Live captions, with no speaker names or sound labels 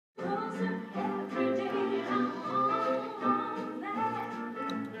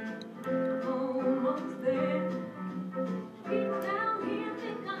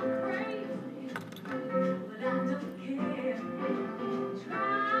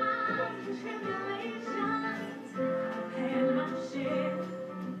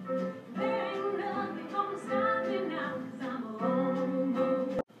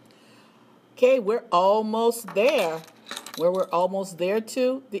Okay, we're almost there. Where we're almost there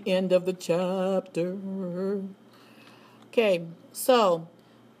to the end of the chapter. Okay, so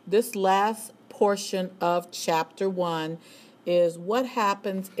this last portion of chapter 1 is what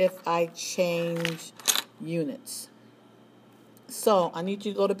happens if I change units. So I need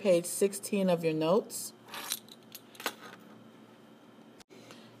you to go to page 16 of your notes.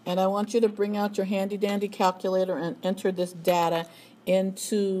 And I want you to bring out your handy-dandy calculator and enter this data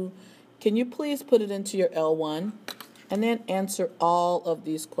into, can you please put it into your L1? And then answer all of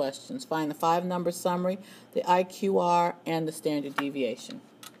these questions. Find the 5-number summary, the IQR, and the standard deviation.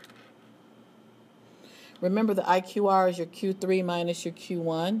 Remember, the IQR is your Q3 minus your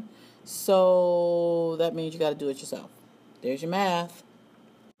Q1. So that means you got to do it yourself. There's your math.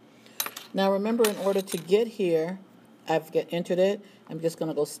 Now remember, in order to get here, I've entered it. I'm just going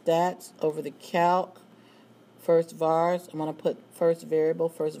to go stats over the calc, first vars. I'm going to put first variable,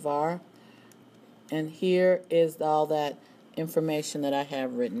 first var. And here is all that information that I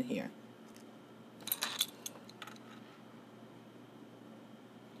have written here.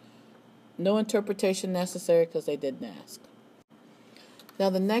 No interpretation necessary because they didn't ask. Now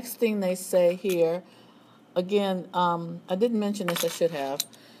the next thing they say here, again, I didn't mention this, I should have.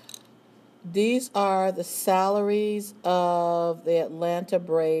 These are the salaries of the Atlanta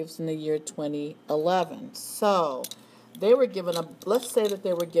Braves in the year 2011. So they were given let's say that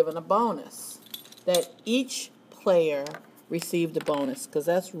they were given a bonus. That each player received a bonus, because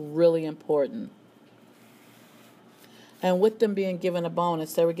that's really important. And with them being given a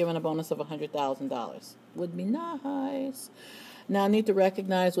bonus, they were given a bonus of $100,000. Would be nice. Now I need to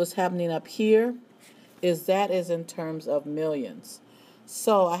recognize what's happening up here is in terms of millions.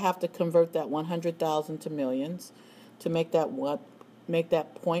 So I have to convert that 100,000 to millions to make that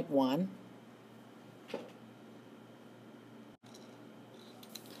 0.1.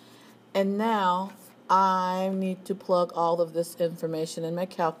 And now I need to plug all of this information in my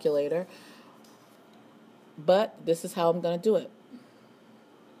calculator, but this is how I'm going to do it.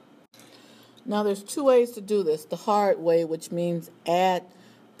 Now there's 2 ways to do this. The hard way, which means add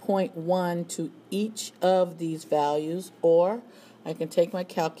 0.1 to each of these values, or I can take my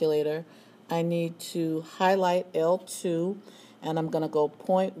calculator. I need to highlight L2, and I'm going to go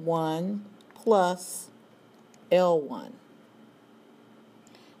 0.1 plus L1.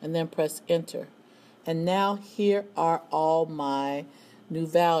 And then press enter. And now here are all my new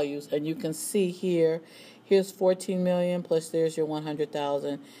values. And you can see here's 14 million plus there's your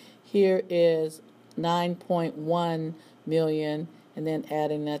 100,000. Here is 9.1 million and then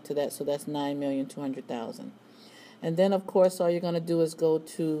adding that to that. So that's 9,200,000. And then of course all you're going to do is go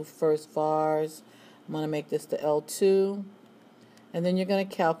to first vars. I'm going to make this the L2. And then you're going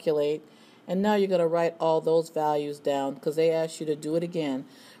to calculate. And now you're going to write all those values down because they asked you to do it again.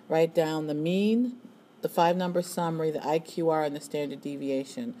 Write down the mean, the 5-number summary, the IQR, and the standard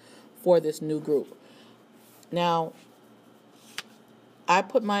deviation for this new group. Now, I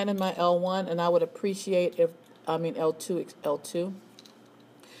put mine in my L1, and I would appreciate L2.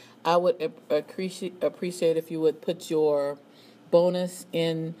 I would appreciate if you would put your bonus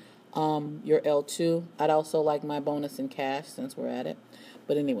in your L2. I'd also like my bonus in cash since we're at it.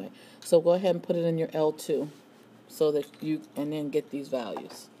 But anyway, so go ahead and put it in your L2 so that and then get these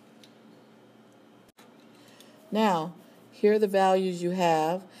values. Now, here are the values you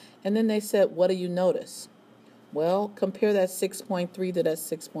have, and then they said, what do you notice? Well, compare that 6.3 to that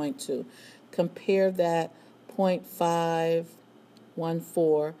 6.2. Compare that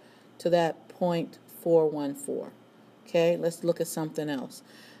 0.514 to that 0.414. Okay, let's look at something else.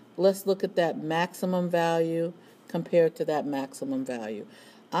 Let's look at that maximum value compared to that maximum value.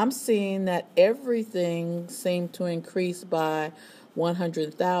 I'm seeing that everything seemed to increase by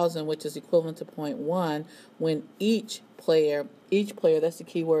 100,000, which is equivalent to 0.1, when each player, that's the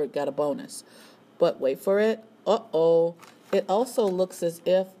key word, got a bonus. But wait for it. It also looks as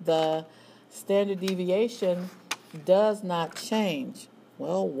if the standard deviation does not change.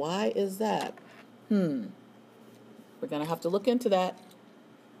 Well, why is that? We're going to have to look into that.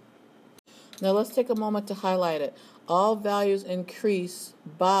 Now let's take a moment to highlight it. All values increase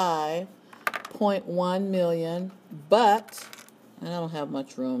by 0.1 million, but I don't have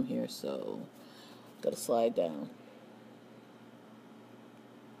much room here, so I've got to slide down.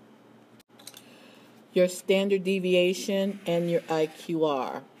 Your standard deviation and your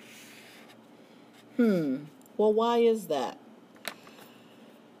IQR. Well, why is that?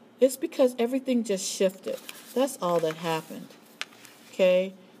 It's because everything just shifted. That's all that happened.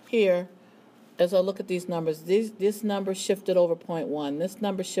 Okay, here, as I look at these numbers, this number shifted over 0.1. This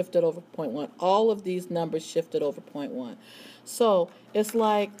number shifted over 0.1. All of these numbers shifted over 0.1. So it's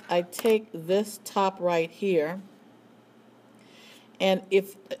like I take this top right here, and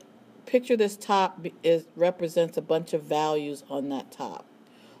if picture this top represents a bunch of values on that top.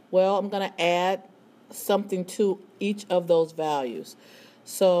 Well, I'm going to add something to each of those values.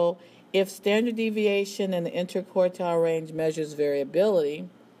 So if standard deviation and the interquartile range measures variability,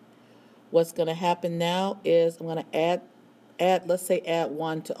 what's going to happen now is I'm going to add, let's say add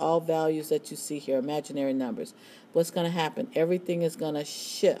 1 to all values that you see here, imaginary numbers. What's going to happen? Everything is going to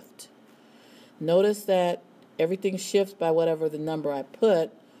shift. Notice that everything shifts by whatever the number I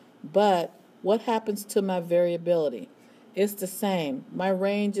put, but what happens to my variability? It's the same. My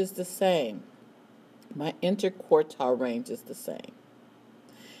range is the same. My interquartile range is the same.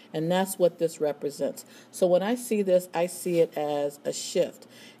 And that's what this represents. So when I see this, I see it as a shift.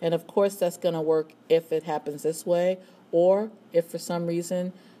 And of course, that's going to work if it happens this way, or if for some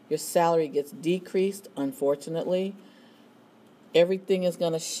reason your salary gets decreased, unfortunately, everything is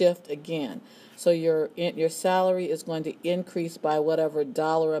going to shift again. So your salary is going to increase by whatever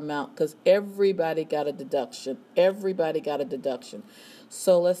dollar amount, because everybody got a deduction. Everybody got a deduction.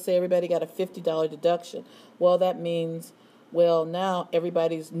 So let's say everybody got a $50 deduction. Well, that means, well, now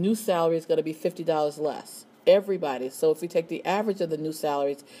everybody's new salary is going to be $50 less. Everybody. So if we take the average of the new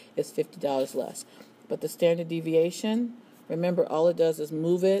salaries, it's $50 less. But the standard deviation, remember, all it does is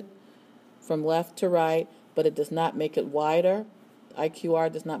move it from left to right, but it does not make it wider.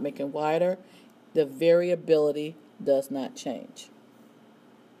 IQR does not make it wider. The variability does not change.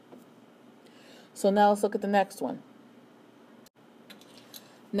 So now let's look at the next one.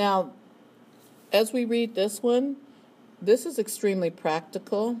 Now, as we read this one, this is extremely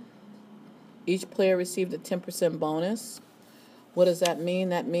practical. Each player received a 10% bonus. What does that mean?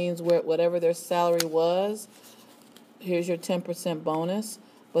 That means whatever their salary was, here's your 10% bonus,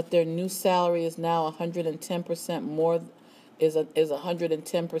 but their new salary is now 110% more, is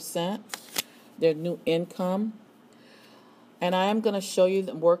 110%, their new income. And I am going to show you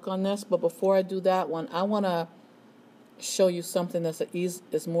work on this, but before I do that one, I want to show you something that's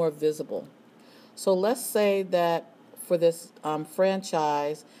is more visible. So let's say that for this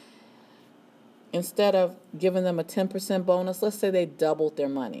franchise, instead of giving them a 10% bonus, let's say they doubled their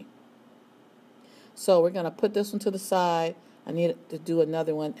money. So we're going to put this one to the side. I need to do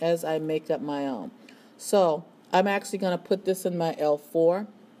another one as I make up my own. So I'm actually going to put this in my L4.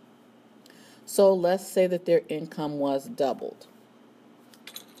 So let's say that their income was doubled.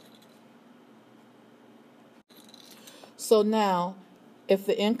 So now, if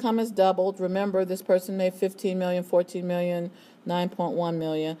the income is doubled, remember this person made 15 million, 14 million, 9.1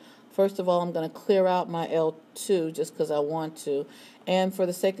 million. First of all, I'm going to clear out my L2 just because I want to. And for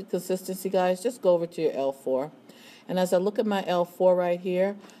the sake of consistency, guys, just go over to your L4. And as I look at my L4 right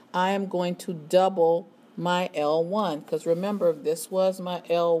here, I am going to double my L1, because remember, this was my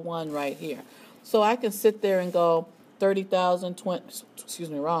L1 right here. So I can sit there and go 30,000,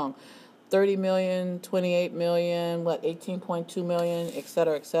 30 million, 28 million, 18.2 million,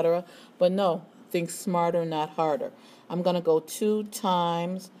 etc., etc. But no, think smarter, not harder. I'm going to go 2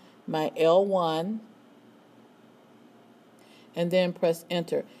 times my L1 and then press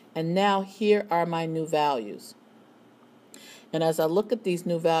enter. And now here are my new values. And as I look at these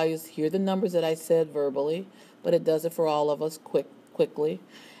new values, here are the numbers that I said verbally, but it does it for all of us quickly.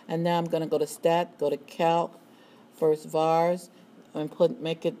 And now I'm going to go to Stat, go to Calc, first VARs, and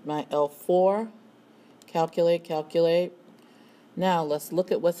make it my L4, calculate. Now let's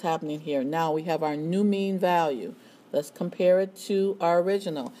look at what's happening here. Now we have our new mean value. Let's compare it to our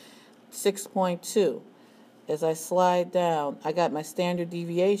original, 6.2. As I slide down, I got my standard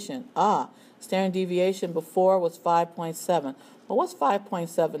deviation. Standard deviation before was 5.7. Well, what's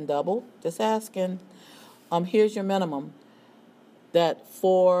 5.7 doubled? Just asking. Here's your minimum. That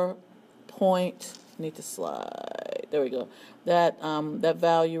 4 point, need to slide, there we go. That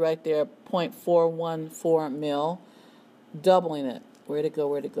value right there, 0.414 mil, doubling it. Where'd it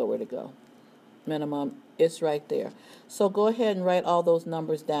go? Minimum, it's right there. So go ahead and write all those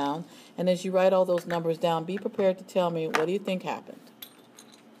numbers down. And as you write all those numbers down, be prepared to tell me, what do you think happened?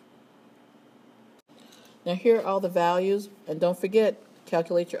 Now here are all the values, and don't forget,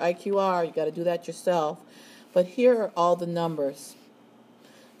 calculate your IQR. You got to do that yourself. But here are all the numbers.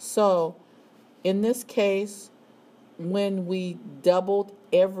 So in this case, when we doubled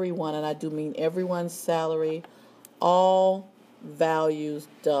everyone, and I do mean everyone's salary, all values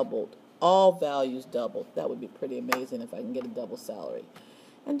doubled. All values doubled. That would be pretty amazing if I can get a double salary.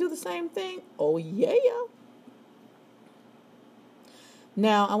 And do the same thing. Oh, yeah.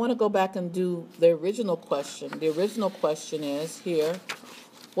 Now, I want to go back and do the original question. The original question is here,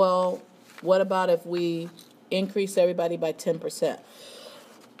 well, what about if we increase everybody by 10%?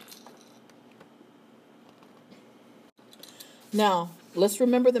 Now, let's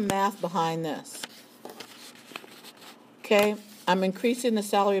remember the math behind this. Okay, I'm increasing the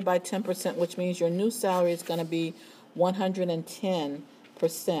salary by 10%, which means your new salary is going to be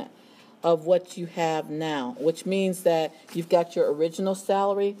 110% of what you have now, which means that you've got your original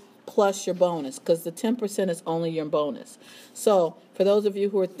salary plus your bonus, because the 10% is only your bonus. So for those of you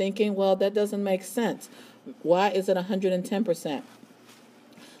who are thinking, well, that doesn't make sense. Why is it 110%?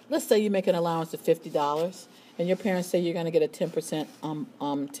 Let's say you make an allowance of $50, and your parents say you're going to get a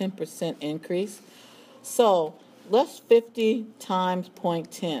 10% increase. So let's 50 times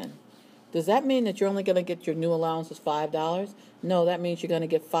 0.10. Does that mean that you're only going to get your new allowance is $5? No, that means you're going to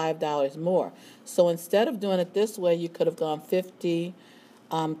get $5 more. So instead of doing it this way, you could have gone 50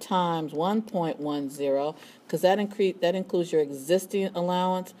 times 1.10, because that includes your existing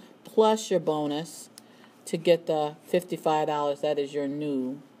allowance plus your bonus to get the $55. That is your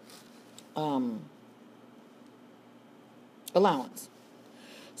new allowance.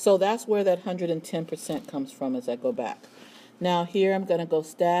 So that's where that 110% comes from as I go back. Now here I'm going to go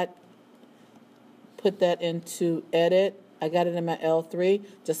stat, put that into edit. I got it in my L3,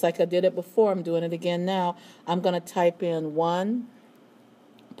 just like I did it before. I'm doing it again now. I'm going to type in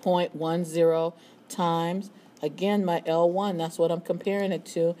 1.10 times, again, my L1. That's what I'm comparing it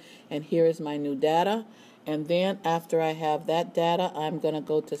to. And here is my new data. And then after I have that data, I'm going to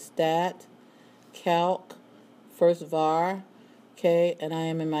go to stat, calc, first var, okay, and I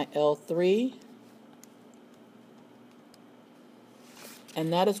am in my L3.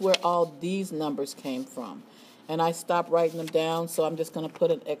 And that is where all these numbers came from. And I stopped writing them down, so I'm just going to put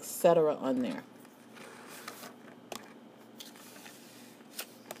an etc. on there.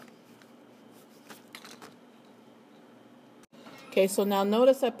 Okay, so now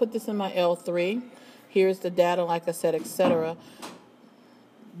notice I put this in my L3. Here's the data, like I said, etc.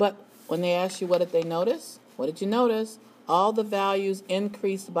 But when they ask you what did they notice, what did you notice? All the values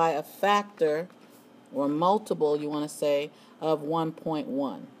increased by a factor, or multiple, you want to say, of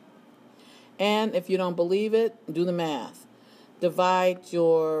 1.1. And if you don't believe it, do the math. Divide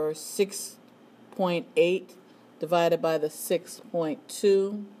your 6.8 divided by the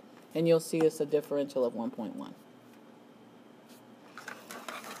 6.2, and you'll see it's a differential of 1.1.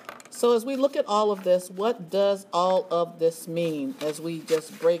 So as we look at all of this, what does all of this mean as we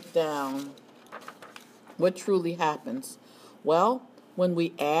just break down what truly happens? Well, when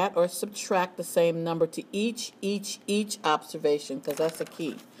we add or subtract the same number to each observation, because that's a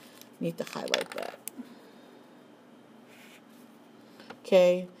key. Need to highlight that.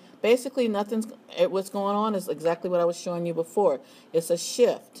 Okay, basically what's going on is exactly what I was showing you before. It's a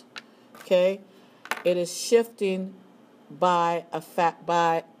shift. Okay, it is shifting by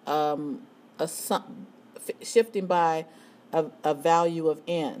shifting by a value of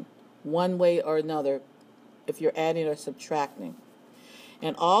n, one way or another, if you're adding or subtracting.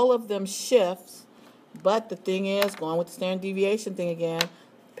 And all of them shifts, but the thing is, going with the standard deviation thing again,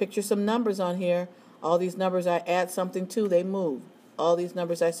 picture some numbers on here. All these numbers I add something to, they move. All these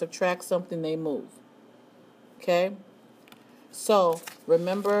numbers I subtract something, they move. Okay? So,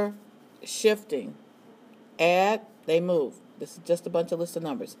 remember shifting. Add, they move. This is just a bunch of list of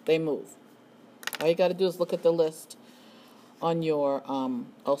numbers. They move. All you got to do is look at the list on your,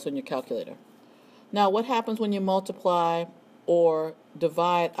 also in your calculator. Now, what happens when you multiply or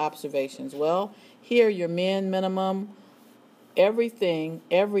divide observations? Well, here your min, minimum, everything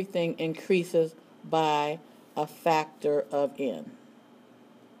increases by a factor of n.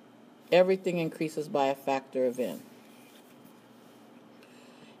 Everything increases by a factor of n.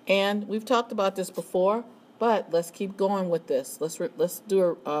 And we've talked about this before, but let's keep going with this. Let's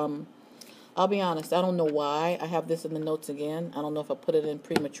do I'll be honest, I don't know why I have this in the notes again. I don't know if I put it in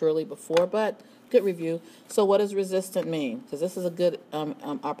prematurely before, but good review. So what does resistant mean? Because this is a good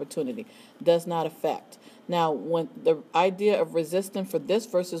opportunity. Does not affect. Now, when the idea of resistant for this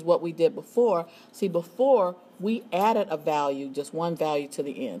versus what we did before, see, before we added a value, just one value to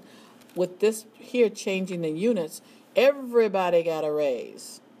the end. With this here changing the units, everybody got a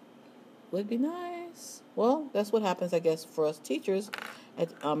raise. Would be nice. Well, that's what happens, I guess, for us teachers at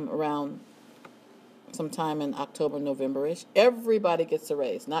around sometime in October, November-ish. Everybody gets a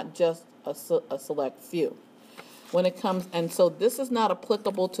raise, not just a select few. When it comes, and so this is not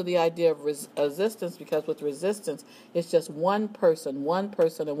applicable to the idea of resistance, because with resistance, it's just one person, and one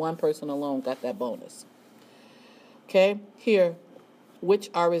person alone got that bonus. Okay, here, which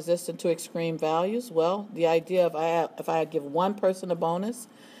are resistant to extreme values? Well, the idea of if I give one person a bonus,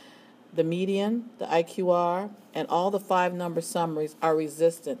 the median, the IQR, and all the 5-number summaries are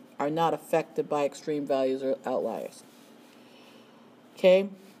resistant, are not affected by extreme values or outliers. Okay?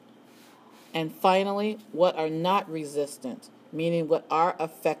 And finally, what are not resistant, meaning what are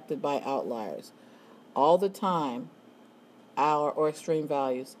affected by outliers? All the time, or extreme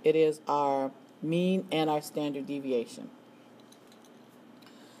values, it is our mean and our standard deviation.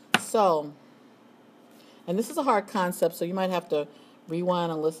 So, and this is a hard concept, so you might have to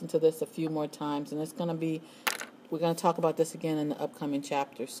rewind and listen to this a few more times, and we're going to talk about this again in the upcoming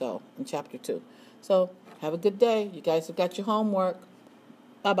chapter, so in chapter 2. So have a good day. You guys have got your homework.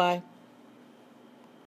 Bye-bye.